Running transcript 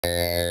Hi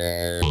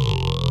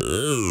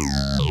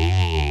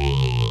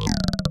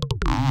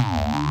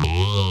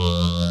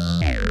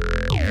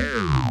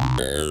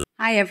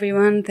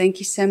everyone, thank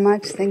you so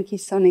much. Thank you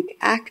Sonic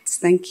Acts,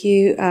 thank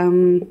you.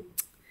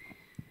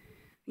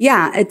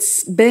 Yeah,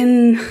 it's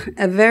been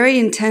a very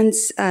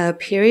intense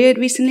period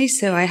recently,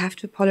 so I have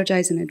to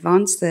apologize in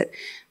advance that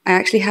I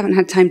actually haven't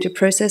had time to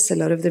process a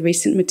lot of the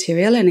recent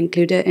material and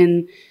include it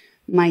in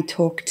my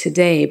talk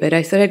today, but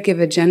I thought I'd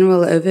give a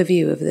general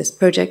overview of this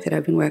project that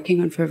I've been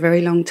working on for a very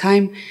long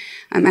time.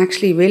 I'm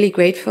actually really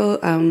grateful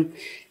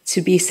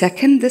to be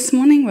second this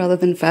morning rather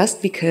than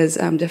first, because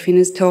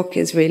Daphina's talk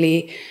is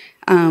really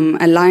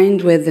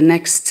aligned with the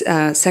next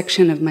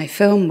section of my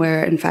film,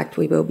 where in fact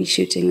we will be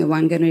shooting the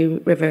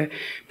Whanganui River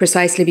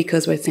precisely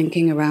because we're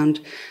thinking around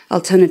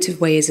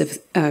alternative ways of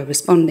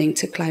responding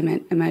to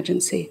climate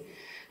emergency.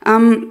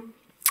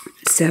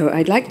 So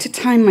I'd like to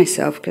time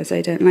myself because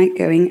I don't like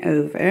going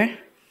over.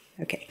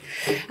 Okay.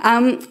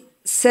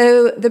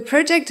 So the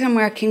project I'm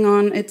working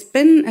on, it's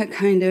been a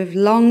kind of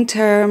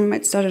long-term,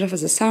 it started off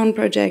as a sound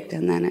project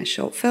and then a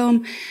short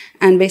film,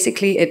 and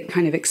basically it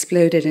kind of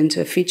exploded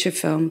into a feature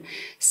film.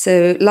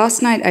 So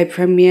last night I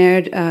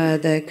premiered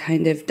the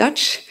kind of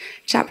Dutch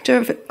chapter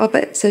of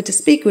it, so to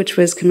speak, which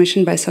was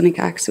commissioned by Sonic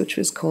Acts, which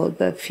was called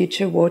The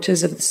Future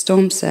Waters of the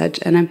Storm Surge.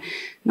 And I'm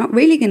not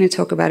really going to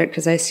talk about it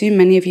because I assume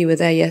many of you were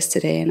there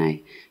yesterday and I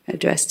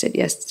addressed it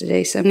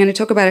yesterday. So I'm going to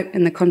talk about it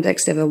in the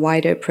context of a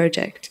wider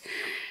project.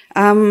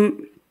 As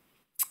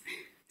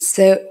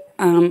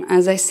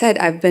I said,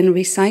 I've been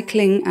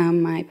recycling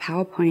my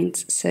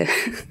PowerPoint, so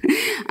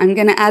I'm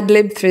going to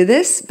ad-lib through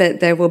this, but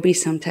there will be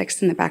some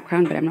text in the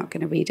background, but I'm not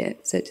going to read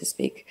it, so to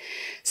speak.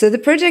 So the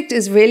project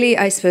is really,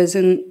 I suppose,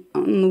 on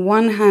the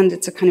one hand,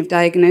 it's a kind of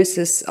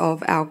diagnosis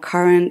of our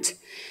current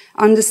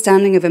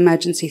understanding of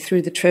emergency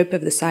through the trope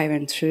of the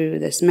siren, through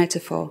this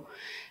metaphor.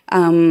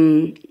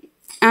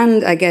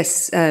 And I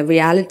guess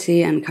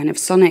reality and kind of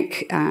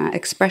sonic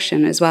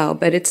expression as well.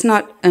 But it's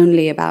not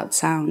only about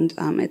sound.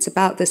 It's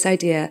about this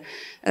idea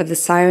of the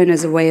siren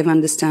as a way of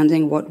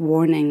understanding what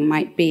warning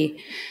might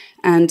be.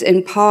 And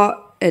in part,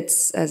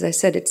 it's, as I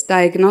said, it's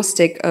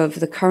diagnostic of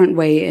the current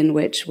way in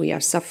which we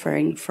are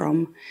suffering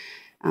from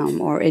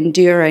or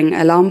enduring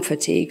alarm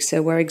fatigue.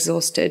 So we're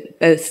exhausted,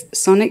 both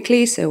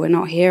sonically, so we're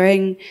not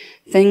hearing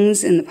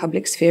things in the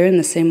public sphere in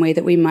the same way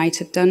that we might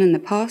have done in the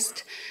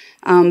past.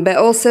 But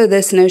also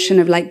this notion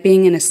of like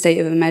being in a state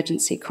of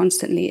emergency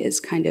constantly is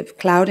kind of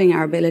clouding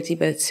our ability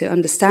both to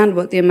understand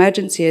what the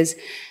emergency is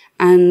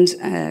and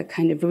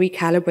kind of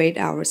recalibrate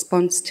our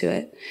response to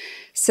it.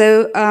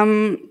 So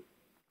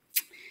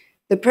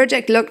the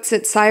project looks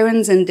at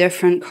sirens in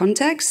different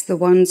contexts. The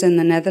ones in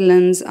the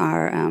Netherlands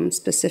are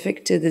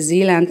specific to the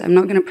Zeeland. I'm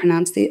not going to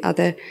pronounce the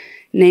other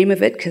name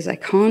of it because I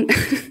can't.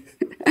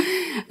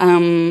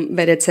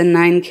 But it's a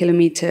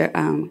 9-kilometer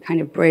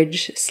kind of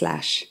bridge /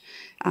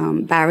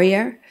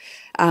 barrier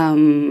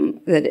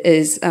that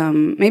is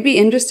maybe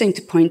interesting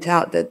to point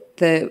out that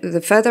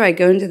the further I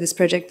go into this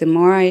project, the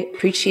more I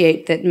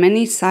appreciate that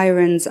many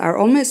sirens are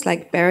almost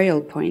like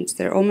burial points.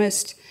 They're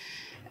almost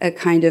a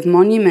kind of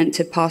monument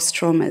to past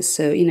traumas.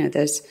 So, you know,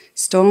 there's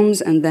storms,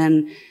 and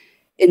then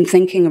in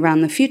thinking around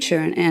the future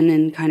and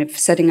in kind of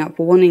setting up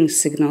warning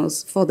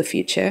signals for the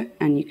future,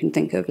 and you can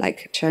think of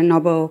like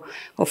Chernobyl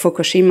or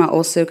Fukushima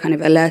also kind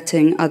of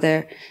alerting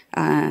other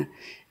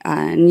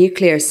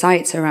nuclear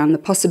sites around the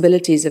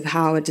possibilities of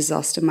how a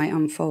disaster might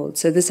unfold.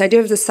 So this idea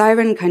of the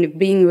siren kind of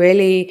being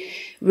really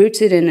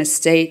rooted in a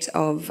state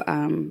of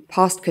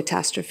past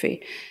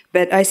catastrophe.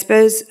 But I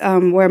suppose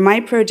where my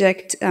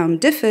project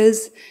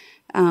differs,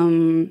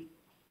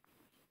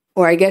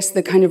 or I guess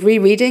the kind of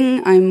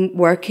rereading I'm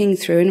working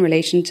through in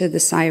relation to the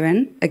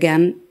siren,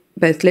 again,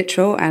 both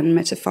literal and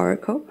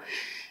metaphorical,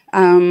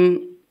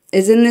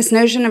 is in this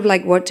notion of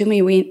like, what do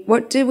we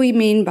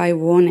mean by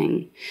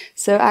warning?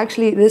 So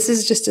actually, this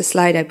is just a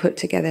slide I put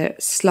together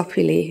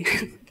sloppily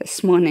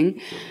this morning.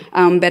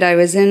 But I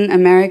was in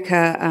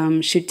America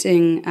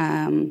shooting.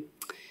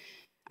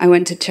 I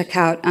went to check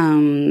out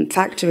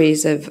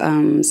factories of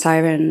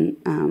siren,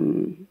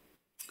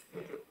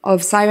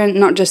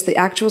 not just the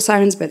actual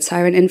sirens, but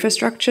siren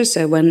infrastructure.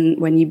 So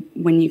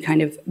when you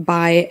kind of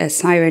buy a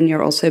siren,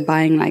 you're also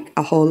buying like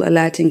a whole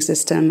alerting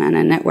system and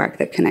a network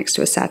that connects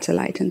to a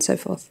satellite and so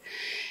forth.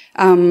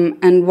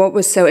 And what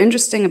was so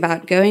interesting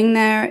about going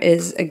there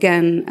is,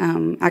 again,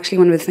 actually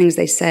one of the things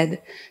they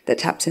said that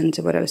taps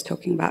into what I was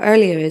talking about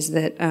earlier is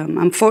that,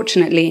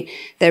 unfortunately,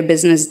 their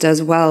business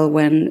does well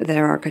when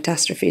there are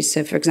catastrophes.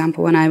 So, for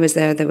example, when I was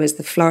there was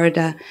the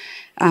Florida,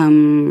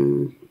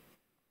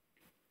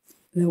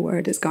 the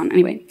word is gone.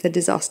 Anyway, the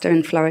disaster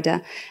in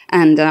Florida.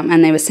 And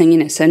they were saying, you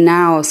know, so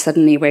now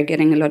suddenly we're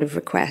getting a lot of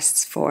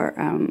requests for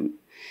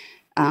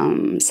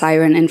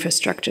siren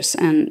infrastructures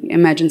and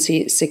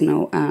emergency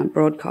signal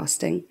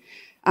broadcasting.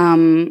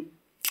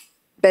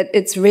 But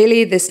it's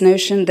really this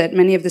notion that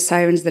many of the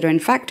sirens that are in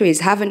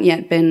factories haven't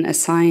yet been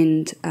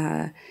assigned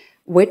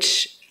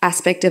which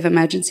aspect of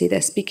emergency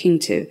they're speaking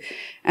to.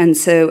 And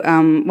so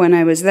when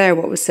I was there,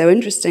 what was so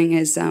interesting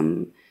is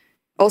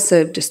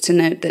also, just to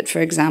note that,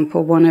 for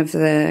example, one of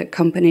the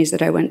companies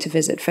that I went to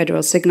visit,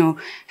 Federal Signal,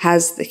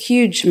 has the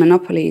huge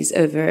monopolies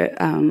over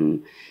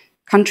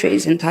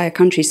countries, entire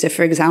countries. So,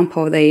 for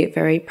example, they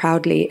very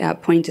proudly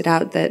pointed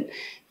out that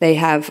they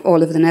have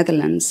all of the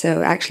Netherlands.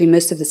 So actually,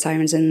 most of the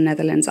sirens in the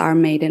Netherlands are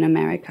made in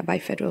America by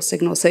Federal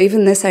Signal. So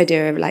even this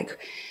idea of like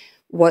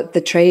what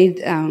the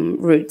trade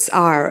routes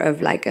are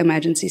of like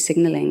emergency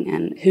signaling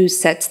and who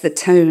sets the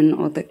tone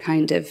or the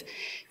kind of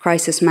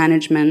crisis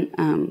management,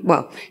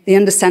 well, the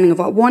understanding of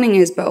what warning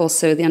is, but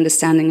also the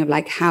understanding of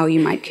like how you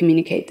might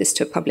communicate this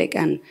to a public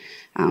and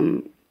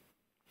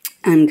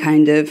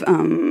kind of,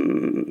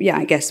 yeah,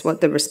 I guess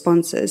what the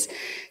response is.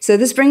 So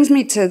this brings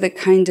me to the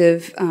kind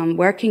of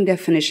working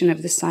definition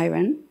of the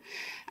siren.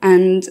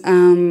 And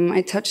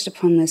I touched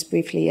upon this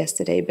briefly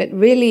yesterday, but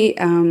really,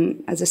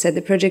 as I said,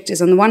 the project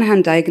is on the one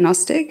hand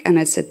diagnostic, and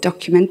it's a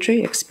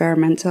documentary,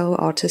 experimental,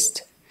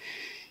 artist.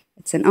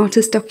 It's an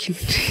artist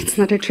documentary. It's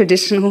not a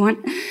traditional one,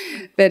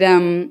 but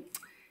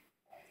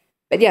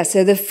yeah.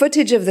 So the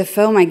footage of the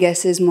film, I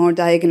guess, is more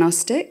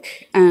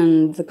diagnostic,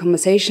 and the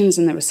conversations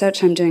and the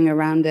research I'm doing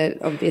around it,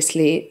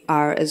 obviously,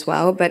 are as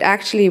well. But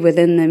actually,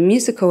 within the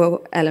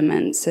musical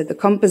elements, so the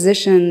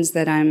compositions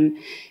that I'm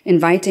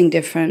inviting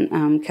different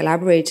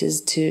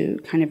collaborators to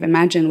kind of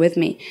imagine with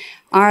me,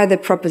 are the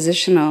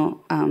propositional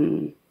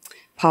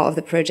part of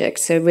the project.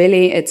 So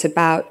really, it's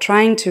about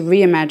trying to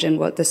reimagine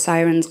what the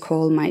siren's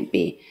call might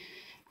be.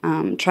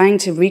 Trying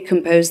to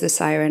recompose the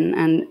siren.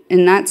 And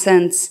in that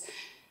sense,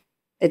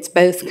 it's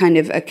both kind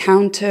of a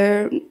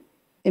counter,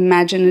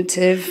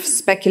 imaginative,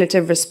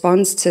 speculative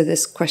response to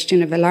this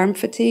question of alarm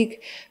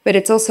fatigue, but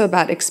it's also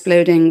about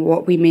exploding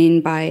what we mean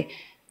by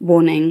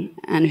warning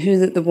and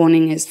who the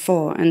warning is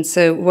for. And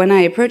so when I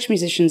approach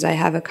musicians, I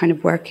have a kind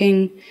of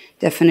working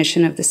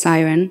definition of the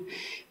siren,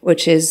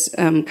 which is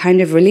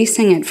kind of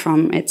releasing it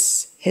from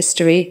its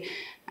history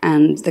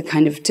and the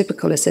kind of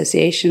typical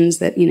associations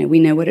that, you know,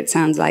 we know what it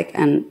sounds like.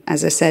 And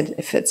as I said,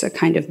 if it's a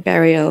kind of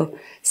burial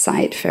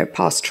site for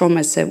past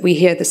traumas, so we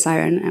hear the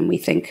siren and we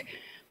think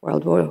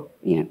World War,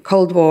 you know,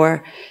 Cold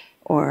War,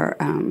 or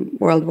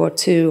World War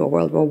II or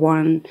World War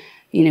I,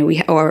 you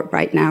know, or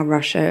right now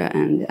Russia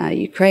and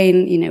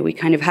Ukraine, you know, we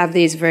kind of have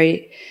these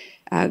very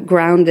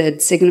grounded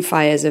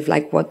signifiers of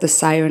like what the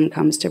siren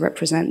comes to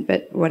represent.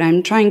 But what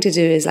I'm trying to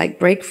do is like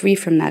break free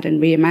from that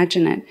and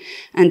reimagine it.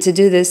 And to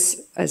do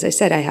this, as I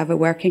said, I have a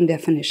working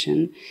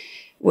definition,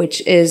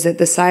 which is that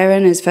the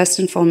siren is first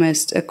and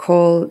foremost a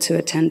call to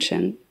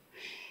attention.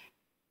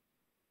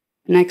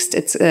 Next,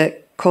 it's a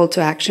call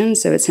to action,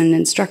 so it's an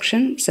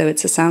instruction, so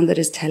it's a sound that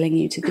is telling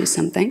you to do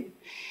something.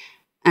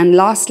 And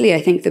lastly,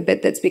 I think the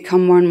bit that's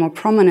become more and more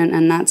prominent,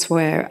 and that's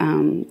where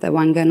the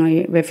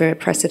Whanganui River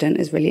precedent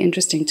is really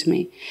interesting to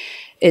me,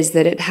 is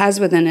that it has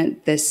within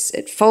it this,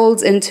 it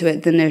folds into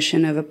it the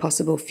notion of a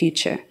possible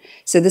future.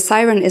 So the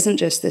siren isn't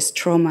just this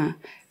trauma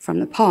from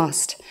the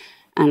past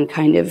and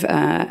kind of,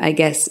 I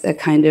guess, a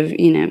kind of,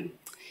 you know,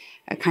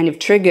 a kind of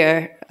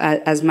trigger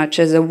as much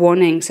as a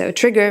warning. So a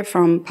trigger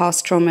from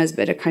past traumas,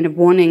 but a kind of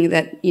warning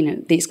that, you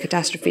know, these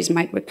catastrophes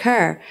might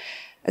recur,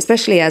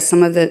 especially as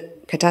some of the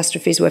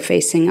catastrophes we're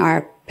facing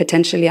are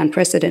potentially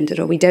unprecedented,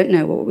 or we don't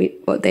know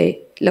what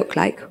they look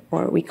like,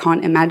 or we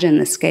can't imagine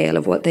the scale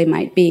of what they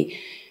might be,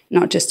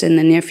 not just in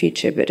the near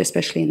future, but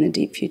especially in the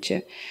deep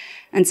future.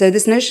 And so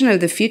this notion of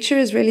the future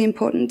is really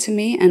important to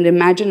me, and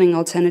imagining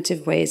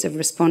alternative ways of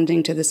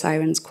responding to the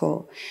siren's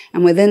call.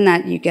 And within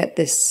that, you get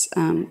this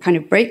kind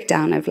of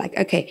breakdown of like,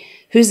 okay,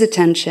 whose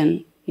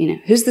attention, you know,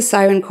 who's the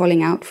siren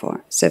calling out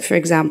for? So for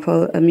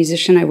example, a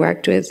musician I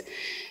worked with,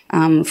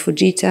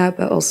 Fujita,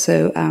 but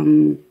also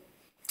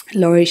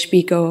Laurie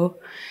Spiegel,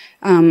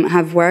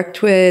 have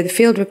worked with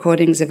field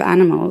recordings of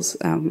animals.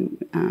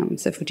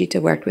 So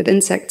Fujita worked with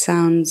insect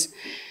sounds,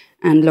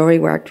 and Laurie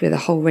worked with a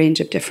whole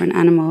range of different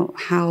animal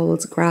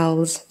howls,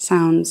 growls,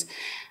 sounds.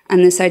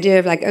 And this idea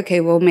of like,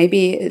 okay, well,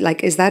 maybe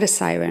like, is that a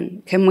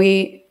siren? Can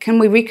we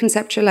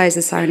reconceptualize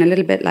the siren a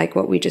little bit like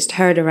what we just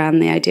heard around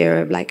the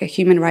idea of like a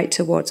human right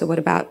to water? What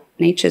about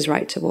nature's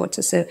right to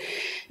water? So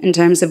in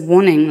terms of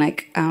warning,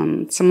 like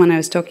someone I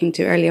was talking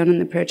to early on in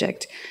the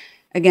project,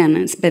 again,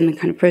 it's been a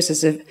kind of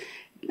process of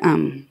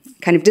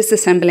kind of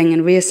disassembling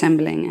and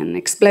reassembling and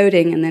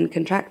exploding and then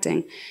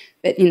contracting.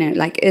 But, you know,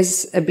 like,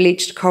 is a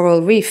bleached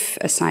coral reef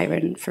a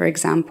siren, for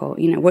example?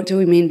 You know, what do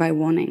we mean by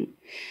warning?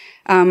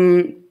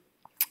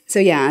 So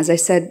yeah, as I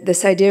said,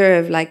 this idea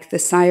of like the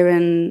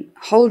siren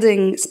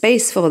holding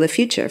space for the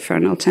future, for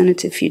an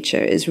alternative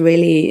future, is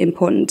really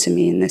important to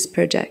me in this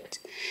project.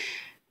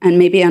 And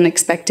maybe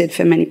unexpected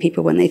for many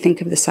people when they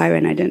think of the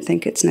siren. I don't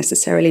think it's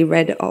necessarily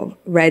read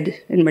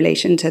in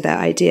relation to that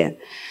idea.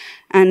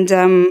 And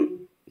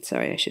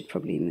sorry, I should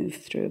probably move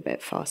through a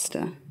bit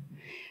faster.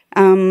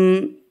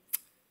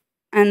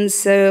 And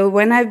so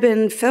when I've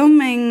been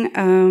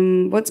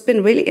filming, what's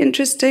been really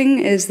interesting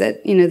is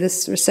that, you know,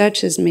 this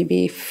research is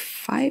maybe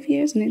 5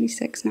 years, nearly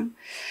 6 now.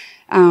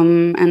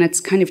 And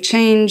it's kind of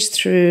changed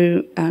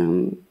through,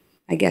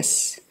 I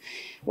guess,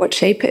 what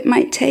shape it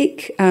might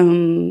take.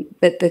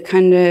 But the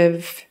kind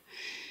of,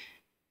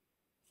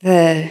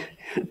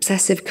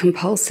 obsessive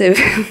compulsive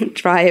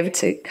drive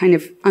to kind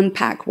of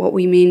unpack what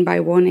we mean by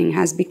warning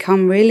has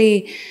become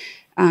really,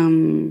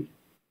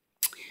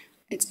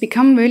 it's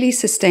become really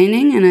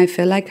sustaining, and I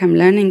feel like I'm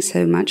learning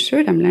so much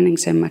through it. I'm learning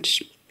so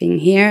much being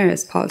here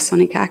as part of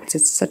Sonic Acts.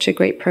 It's such a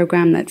great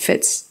program that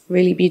fits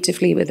really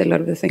beautifully with a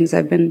lot of the things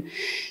I've been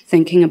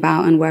thinking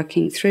about and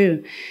working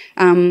through.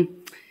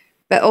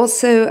 But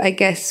also, I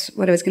guess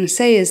what I was going to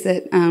say is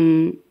that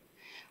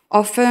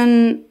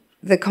often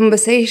the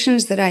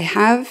conversations that I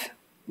have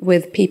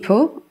with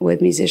people,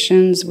 with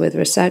musicians, with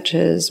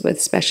researchers,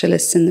 with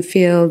specialists in the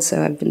field.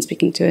 So I've been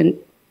speaking to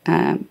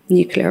a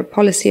nuclear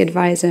policy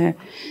advisor,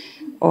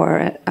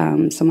 or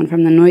someone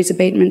from the Noise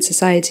Abatement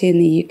Society in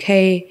the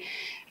UK,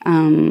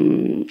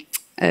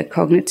 a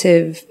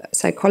cognitive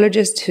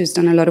psychologist who's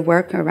done a lot of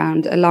work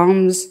around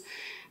alarms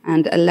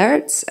and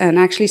alerts, and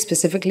actually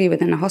specifically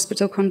within a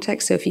hospital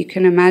context. So if you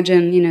can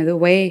imagine, you know, the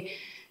way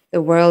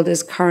the world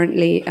is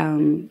currently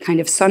kind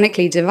of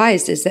sonically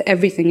devised is that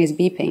everything is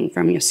beeping,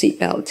 from your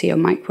seatbelt to your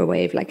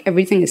microwave, like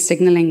everything is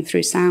signaling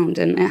through sound,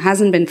 and it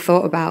hasn't been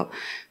thought about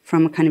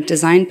from a kind of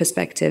design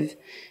perspective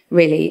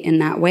really in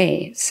that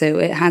way. So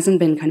it hasn't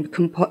been kind of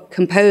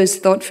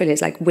composed thoughtfully.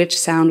 It's like, which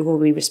sound will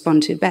we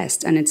respond to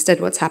best? And instead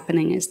what's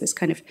happening is this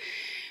kind of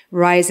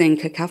rising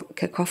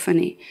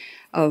cacophony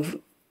of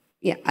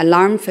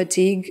alarm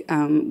fatigue,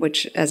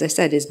 which, as I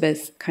said, is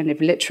both kind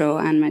of literal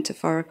and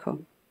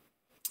metaphorical.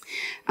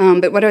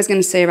 But what I was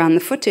going to say around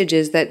the footage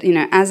is that, you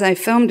know, as I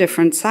film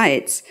different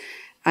sites,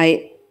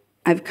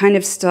 I've kind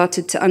of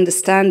started to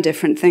understand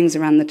different things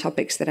around the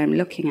topics that I'm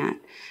looking at.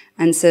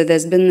 And so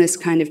there's been this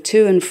kind of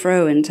to and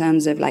fro in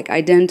terms of like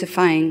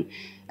identifying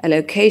a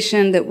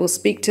location that will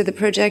speak to the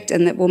project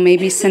and that will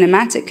maybe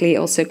cinematically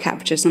also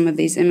capture some of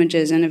these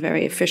images in a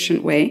very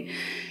efficient way.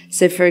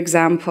 So, for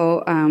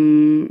example,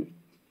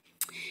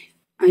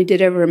 I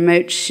did a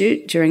remote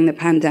shoot during the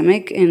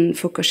pandemic in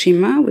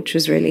Fukushima, which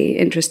was really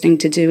interesting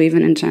to do,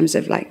 even in terms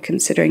of like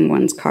considering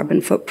one's carbon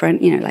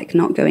footprint, you know, like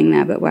not going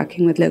there, but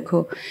working with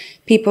local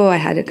people. I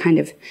had a kind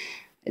of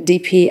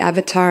DP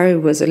avatar who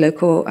was a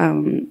local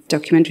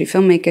documentary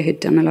filmmaker who'd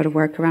done a lot of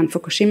work around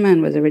Fukushima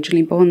and was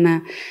originally born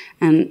there.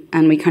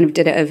 And we kind of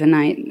did it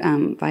overnight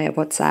via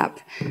WhatsApp.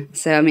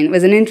 So, I mean, it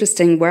was an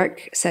interesting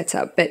work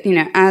setup. But, you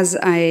know, as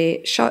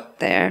I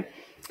shot there,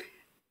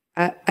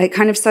 I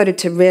kind of started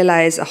to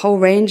realize a whole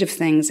range of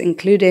things,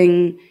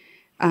 including,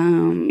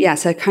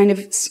 so I kind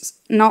of,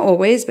 not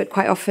always, but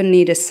quite often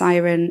need a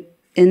siren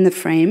in the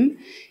frame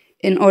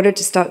in order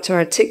to start to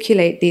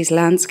articulate these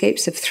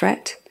landscapes of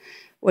threat,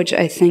 which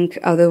I think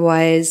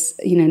otherwise,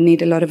 you know,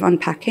 need a lot of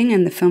unpacking,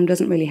 and the film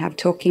doesn't really have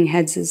talking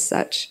heads as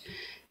such.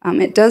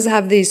 It does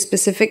have these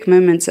specific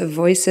moments of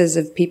voices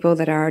of people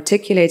that are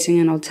articulating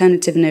an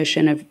alternative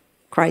notion of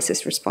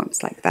crisis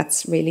response. Like,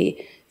 that's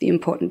really the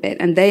important bit.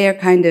 And they are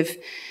kind of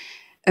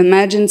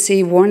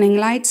emergency warning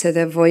lights, so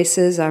their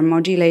voices are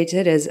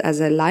modulated as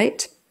a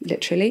light,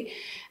 literally.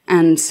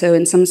 And so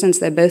in some sense,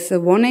 they're both the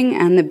warning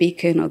and the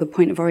beacon, or the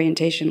point of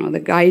orientation, or the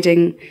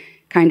guiding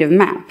kind of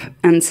map.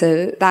 And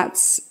so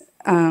that's,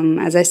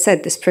 as I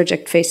said, this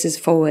project faces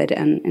forward,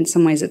 and in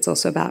some ways it's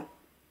also about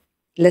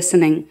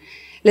listening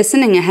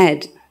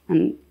ahead.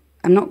 And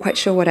I'm not quite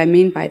sure what I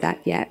mean by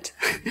that yet,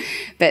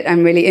 but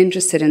I'm really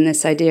interested in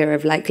this idea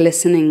of like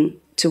listening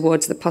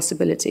towards the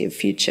possibility of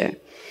future.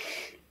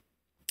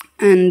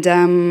 And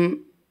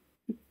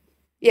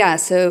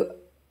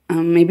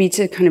maybe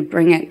to kind of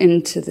bring it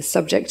into the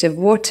subject of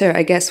water,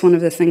 I guess one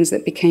of the things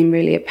that became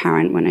really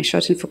apparent when I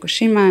shot in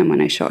Fukushima and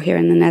when I shot here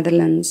in the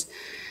Netherlands,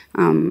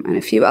 and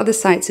a few other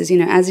sites is, you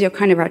know, as you're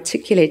kind of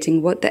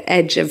articulating what the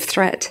edge of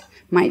threat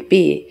might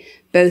be,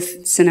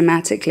 both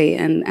cinematically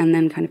and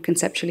then kind of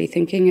conceptually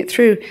thinking it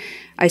through,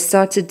 I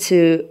started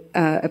to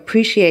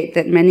appreciate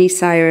that many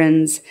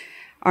sirens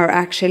are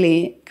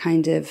actually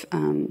kind of,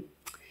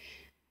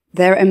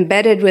 they're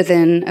embedded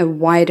within a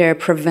wider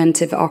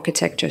preventive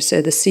architecture.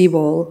 So the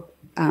seawall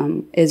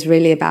is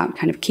really about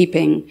kind of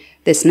keeping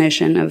this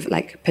notion of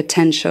like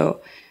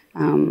potential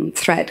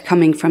threat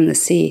coming from the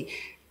sea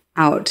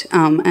out.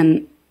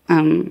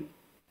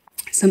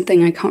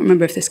 Something, I can't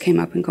remember if this came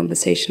up in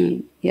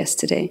conversation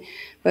yesterday,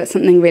 but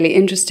something really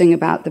interesting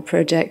about the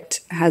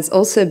project has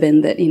also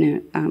been that,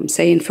 you know,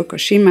 say in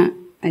Fukushima,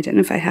 I don't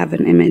know if I have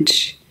an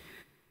image.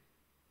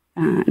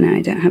 No,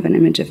 I don't have an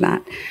image of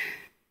that.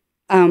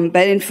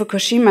 But in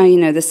Fukushima, you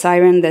know, the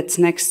siren that's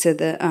next to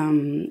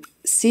the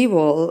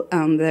seawall,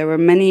 there were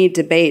many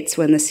debates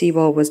when the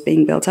seawall was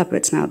being built up.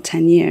 It's now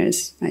 10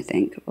 years, I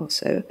think,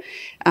 also,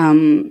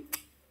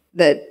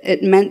 that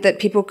it meant that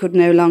people could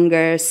no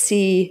longer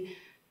see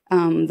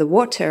the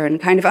water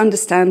and kind of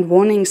understand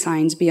warning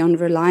signs beyond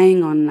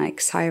relying on like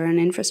siren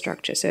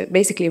infrastructure. So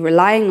basically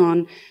relying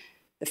on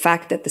the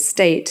fact that the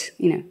state,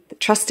 you know,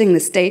 trusting the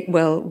state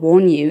will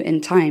warn you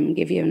in time,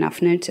 give you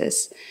enough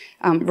notice,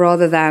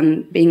 rather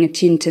than being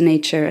attuned to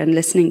nature and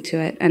listening to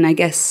it. And I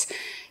guess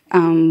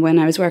when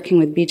I was working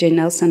with BJ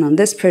Nelson on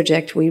this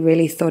project, we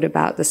really thought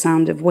about the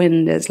sound of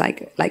wind as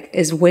like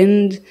is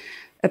wind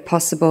a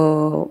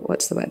possible,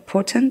 what's the word,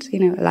 portent? You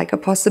know, like a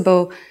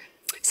possible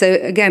So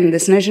again,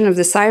 this notion of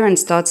the siren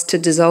starts to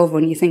dissolve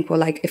when you think, well,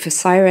 like if a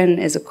siren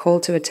is a call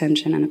to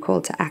attention and a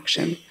call to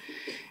action,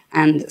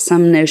 and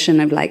some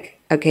notion of like,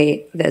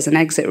 okay, there's an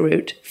exit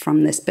route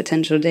from this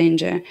potential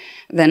danger,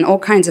 then all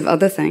kinds of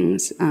other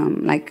things,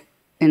 like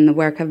in the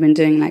work I've been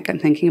doing, like I'm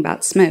thinking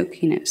about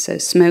smoke, you know, so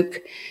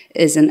smoke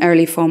is an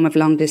early form of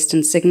long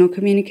distance signal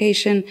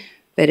communication,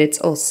 but it's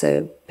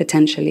also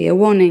potentially a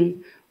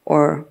warning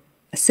or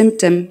a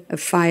symptom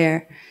of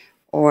fire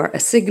or a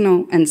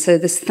signal. And so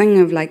this thing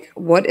of like,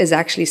 what is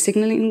actually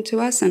signaling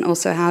to us, and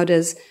also how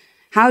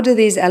do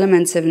these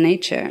elements of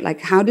nature,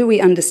 like how do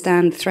we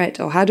understand threat,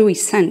 or how do we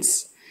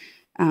sense?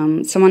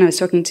 Someone I was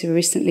talking to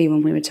recently,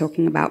 when we were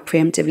talking about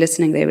preemptive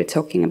listening, they were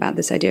talking about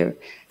this idea of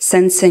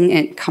sensing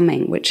it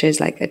coming, which is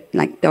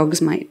like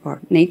dogs might,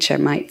 or nature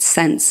might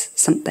sense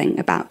something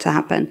about to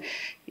happen,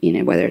 you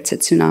know, whether it's a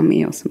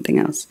tsunami or something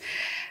else.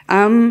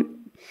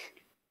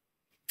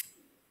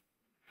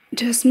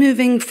 Just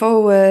moving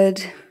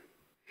forward.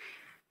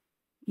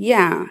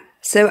 Yeah.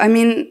 So, I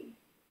mean,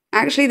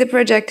 actually the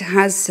project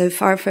has so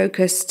far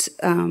focused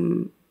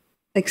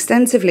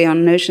extensively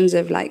on notions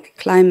of like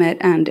climate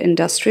and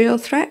industrial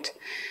threat.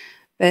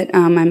 But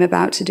I'm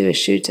about to do a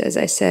shoot, as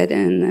I said,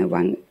 in the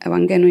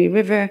Wanganui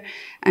River,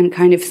 and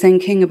kind of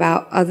thinking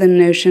about other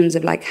notions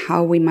of like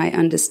how we might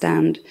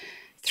understand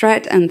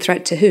threat, and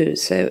threat to who.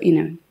 So, you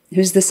know,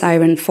 who's the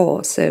siren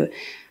for? So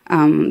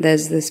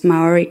there's this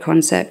Maori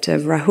concept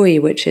of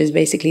rahui, which is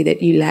basically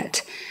that you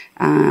let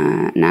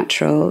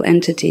natural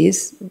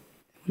entities, I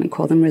want to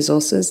call them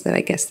resources, though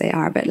I guess they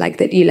are, but like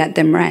that you let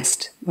them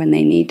rest when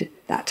they need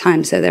that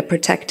time, so they're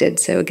protected.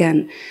 So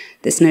again,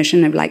 this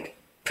notion of like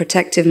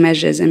protective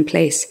measures in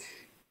place,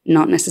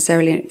 not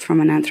necessarily from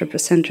an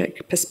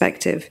anthropocentric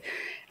perspective.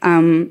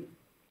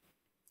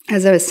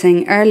 As I was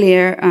saying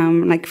earlier,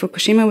 like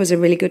Fukushima was a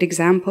really good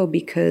example,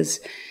 because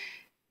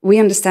we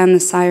understand the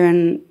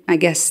siren, I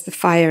guess the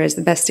fire is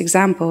the best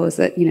example, is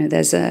that, you know,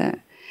 there's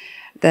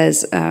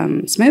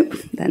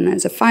smoke, then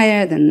there's a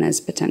fire, then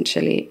there's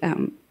potentially,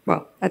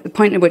 well, at the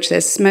point at which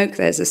there's smoke,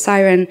 there's a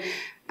siren,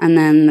 and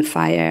then the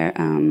fire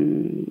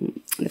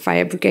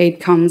brigade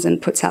comes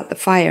and puts out the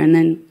fire. And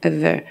then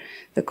over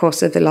the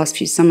course of the last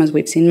few summers,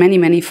 we've seen many,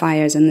 many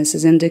fires, and this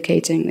is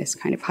indicating this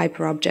kind of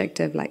hyper object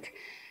of like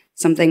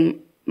something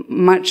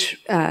much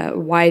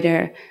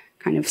wider,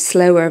 kind of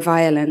slower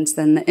violence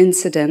than the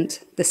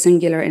incident, the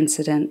singular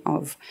incident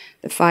of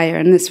the fire.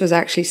 And this was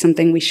actually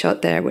something we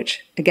shot there,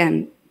 which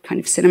again, kind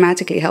of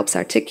cinematically helps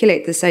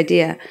articulate this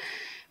idea,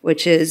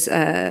 which is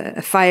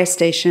a fire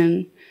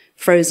station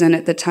frozen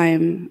at the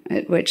time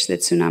at which the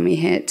tsunami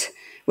hit,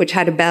 which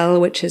had a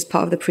bell, which is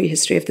part of the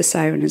prehistory of the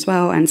siren as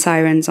well, and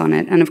sirens on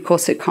it. And of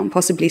course, it can't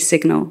possibly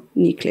signal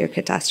nuclear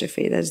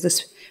catastrophe. There's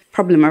this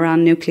problem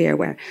around nuclear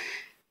where,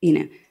 you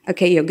know,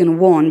 okay, you're going to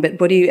warn, but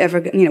what do you ever,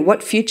 you know,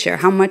 what future,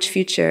 how much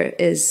future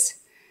is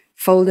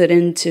folded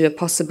into a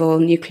possible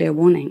nuclear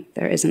warning?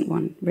 There isn't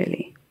one,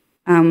 really.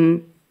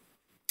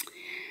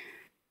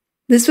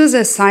 This was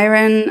a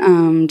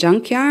siren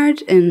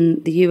junkyard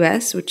in the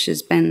US, which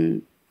has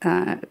been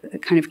a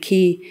kind of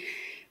key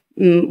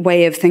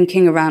way of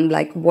thinking around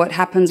like what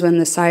happens when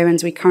the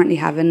sirens we currently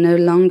have are no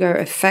longer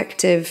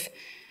effective.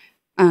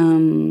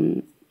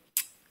 They're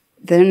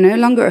no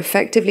longer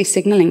effectively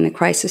signaling the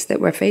crisis that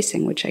we're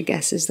facing, which I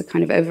guess is the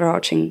kind of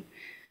overarching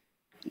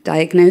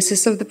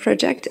diagnosis of the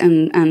project,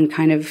 and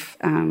kind of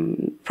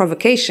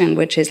provocation,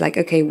 which is like,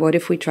 okay, what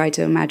if we try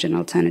to imagine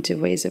alternative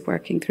ways of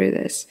working through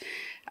this?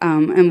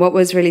 And what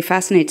was really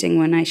fascinating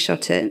when I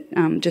shot it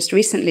just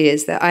recently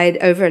is that I had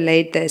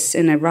overlaid this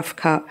in a rough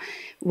cut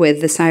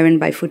with the siren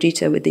by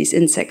Fujita with these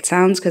insect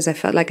sounds, because I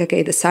felt like,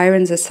 okay, the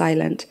sirens are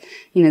silent.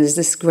 You know, there's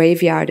this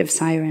graveyard of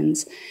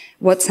sirens.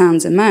 What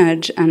sounds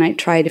emerge? And I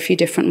tried a few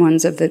different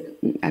ones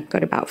I've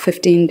got about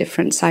 15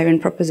 different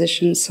siren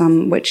propositions,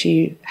 some which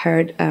you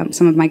heard,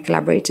 some of my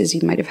collaborators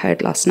you might have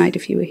heard last night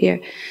if you were here.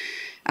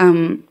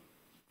 And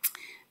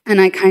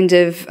I kind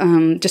of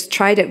just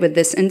tried it with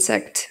this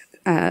insect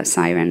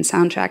siren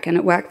soundtrack, and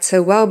it worked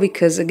so well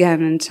because,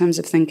 again, in terms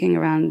of thinking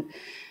around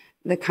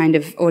the kind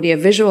of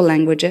audiovisual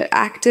language, it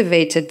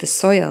activated the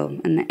soil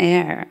and the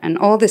air and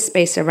all the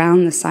space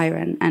around the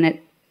siren, and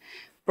it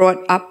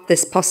brought up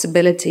this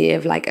possibility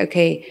of like,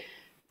 okay,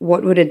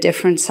 what would a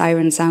different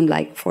siren sound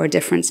like for a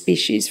different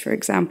species, for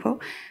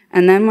example?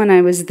 And then when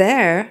I was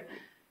there,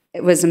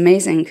 it was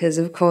amazing because,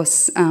 of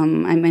course, I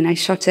mean, I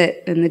shot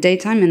it in the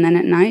daytime and then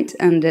at night,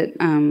 and it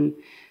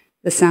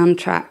the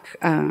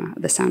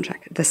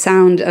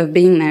sound of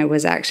being there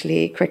was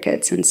actually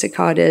crickets and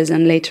cicadas,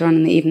 and later on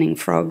in the evening,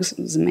 frogs. It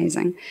was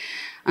amazing.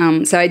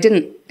 So I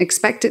didn't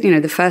expect it. You know,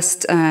 the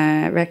first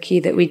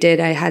recce that we did,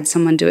 I had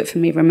someone do it for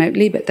me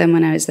remotely, but then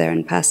when I was there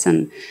in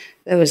person,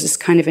 there was this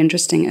kind of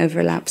interesting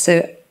overlap.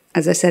 So,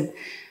 as I said,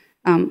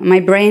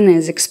 my brain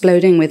is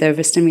exploding with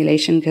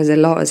overstimulation because a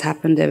lot has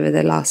happened over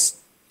the last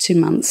 2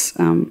 months.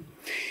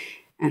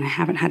 And I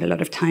haven't had a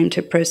lot of time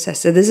to process.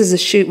 So this is a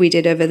shoot we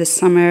did over the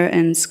summer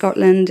in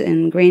Scotland,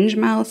 in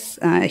Grangemouth,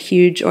 a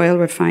huge oil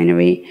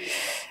refinery,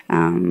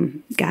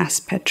 gas,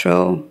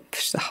 petrol,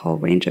 just a whole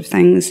range of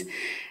things.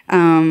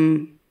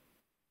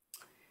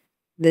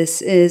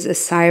 This is a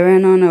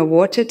siren on a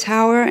water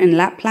tower in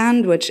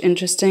Lapland, which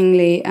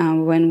interestingly,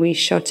 when we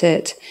shot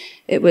it,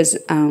 it was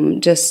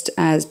just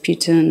as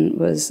Putin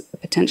was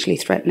potentially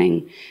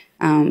threatening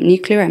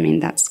nuclear. I mean,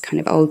 that's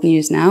kind of old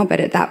news now, but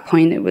at that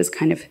point it was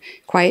kind of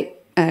quite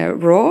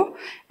raw.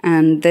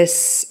 And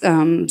this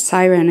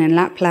siren in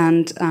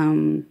Lapland,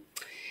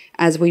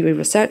 as we were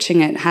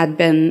researching it, had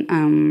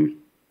been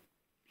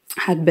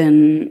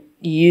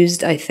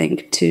used, I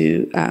think,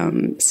 to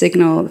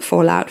signal the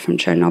fallout from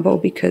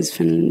Chernobyl, because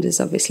Finland is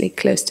obviously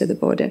close to the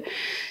border.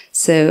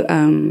 So,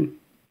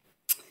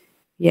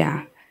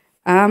 yeah.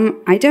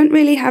 I don't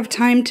really have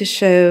time to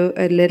show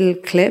a little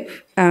clip,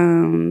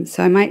 so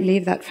I might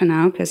leave that for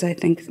now, because I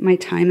think my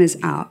time is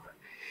up.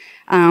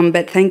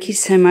 But thank you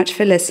so much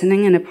for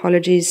listening, and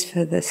apologies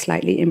for the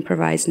slightly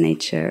improvised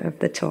nature of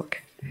the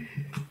talk.